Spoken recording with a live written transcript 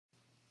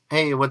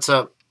Hey, what's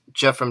up?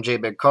 Jeff from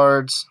JBig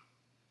Cards,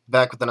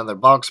 back with another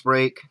box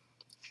break.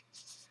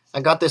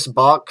 I got this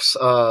box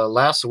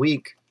last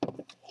week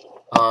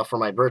for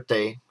my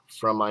birthday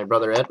from my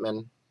brother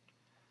Edmund.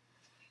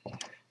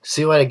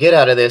 See what I get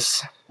out of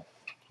this.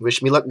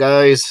 Wish me luck,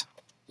 guys.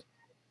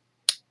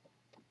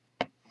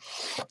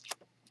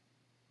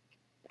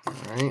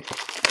 Alright.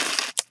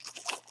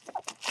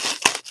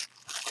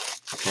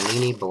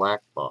 Panini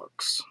Black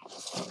Box.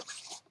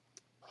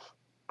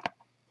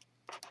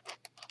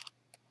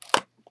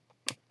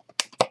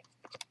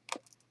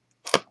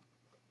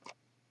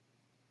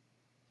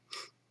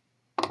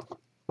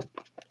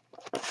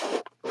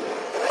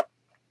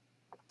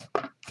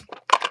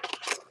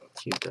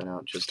 Keep that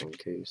out just in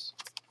case.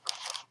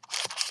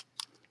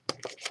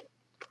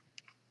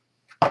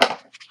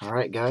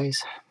 Alright,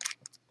 guys.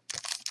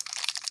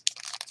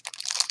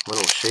 A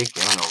little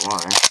shaky, I don't know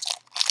why.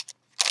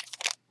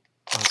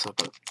 What's up?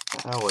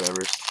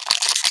 Whatever.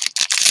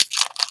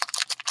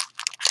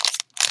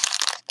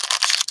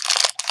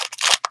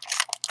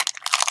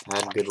 I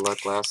had good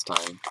luck last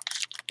time.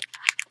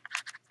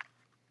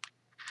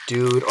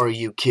 Dude, are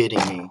you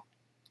kidding me?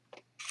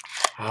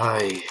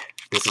 Hi,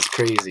 this is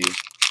crazy.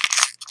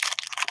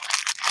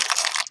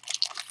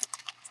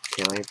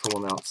 Okay, let me pull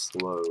them out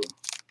slow.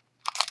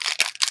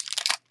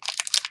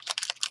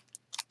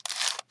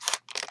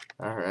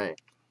 Alright.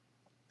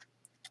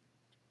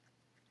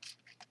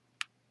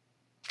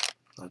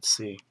 Let's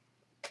see.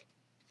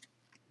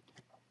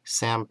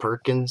 Sam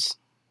Perkins.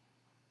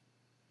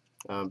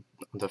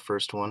 The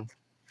first one.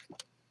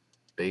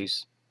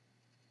 Base.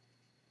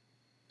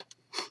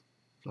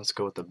 Let's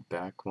go with the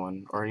back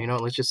one. Or, you know,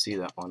 let's just see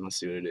that one. Let's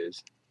see what it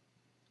is.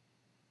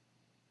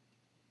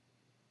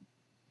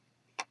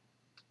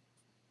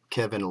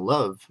 Kevin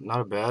Love.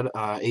 Not bad.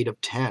 8 of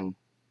 10.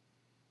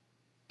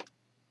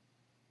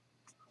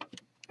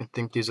 I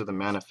think these are the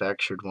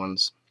manufactured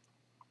ones.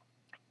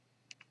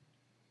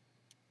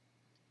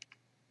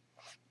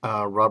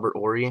 Robert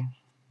Ory.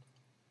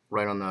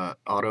 Right on the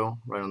auto.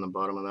 Right on the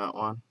bottom of that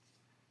one.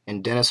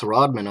 And Dennis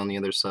Rodman on the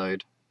other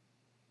side.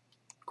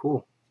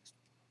 Cool.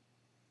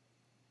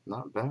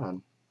 Not bad.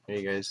 Here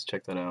you guys,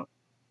 check that out.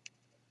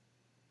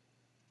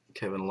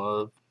 Kevin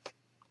Love.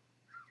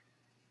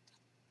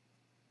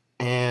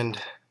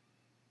 And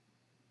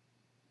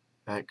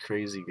that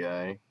crazy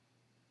guy,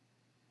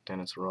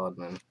 Dennis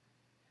Rodman.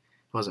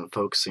 Wasn't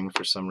focusing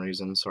for some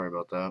reason. Sorry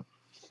about that.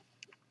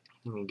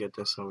 Let me get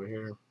this over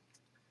here.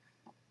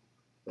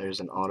 There's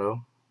an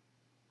auto.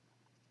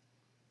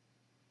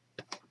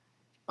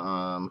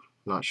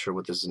 Not sure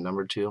what this is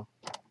numbered to.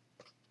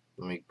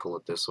 Let me pull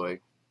it this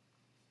way.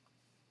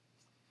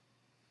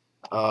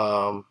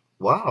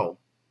 Wow.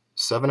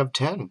 7 of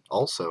 10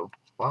 also.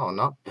 Wow,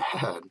 not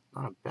bad.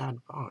 Not a bad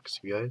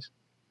box, you guys.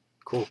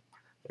 Cool.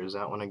 There's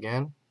that one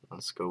again.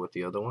 Let's go with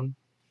the other one.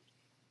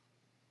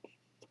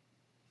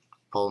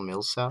 Paul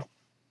Millsap.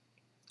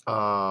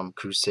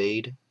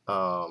 Crusade.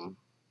 Dual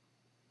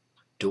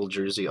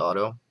jersey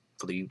auto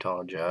for the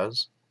Utah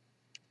Jazz.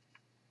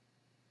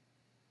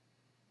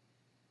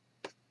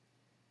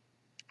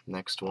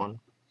 Next one.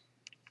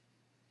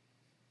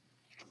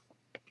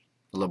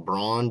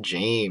 LeBron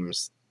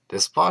James.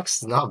 This box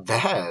is not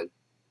bad.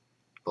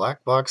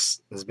 Black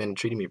box has been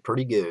treating me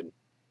pretty good.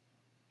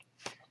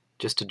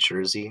 Just a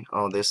jersey.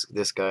 Oh, this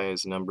guy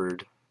is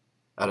numbered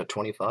out of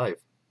 25.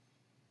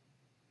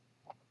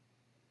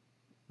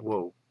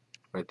 Whoa,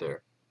 right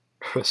there.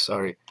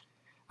 Sorry.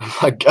 I'm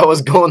like, I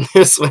was going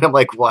this way. I'm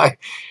like, why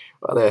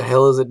the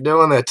hell is it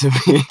doing that to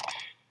me?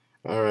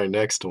 All right,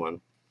 next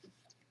one.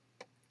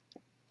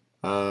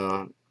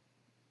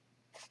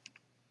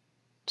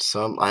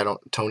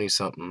 Tony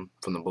something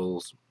from the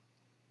Bulls.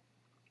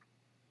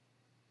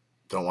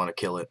 Don't want to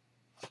kill it.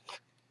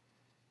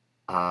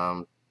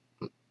 Oh,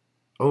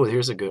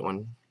 here's a good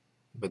one.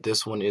 But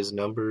this one is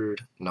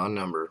numbered,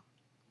 non-number.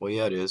 Well,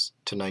 yeah, it is,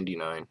 to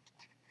 99.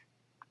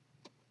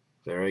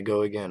 There I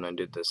go again. I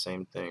did the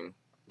same thing.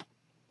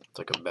 It's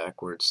like a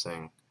backwards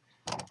thing.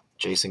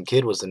 Jason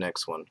Kidd was the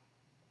next one.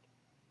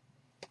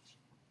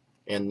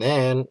 And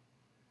then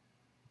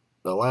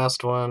the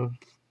last one,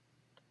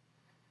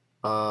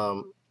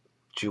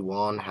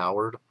 Juwan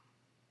Howard.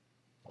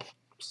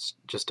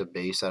 Just a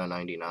base out of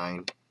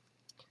 99.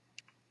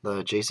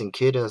 The Jason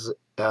Kidd is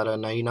out of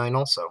 99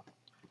 also.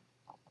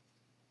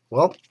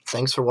 Well,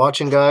 thanks for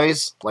watching,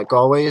 guys. Like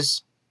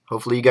always.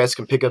 Hopefully you guys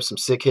can pick up some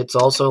sick hits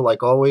also,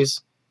 like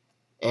always.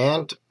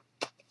 And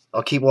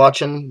I'll keep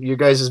watching your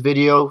guys'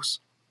 videos.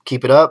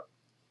 Keep it up.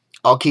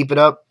 I'll keep it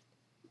up.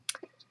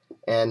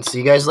 And see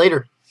you guys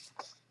later.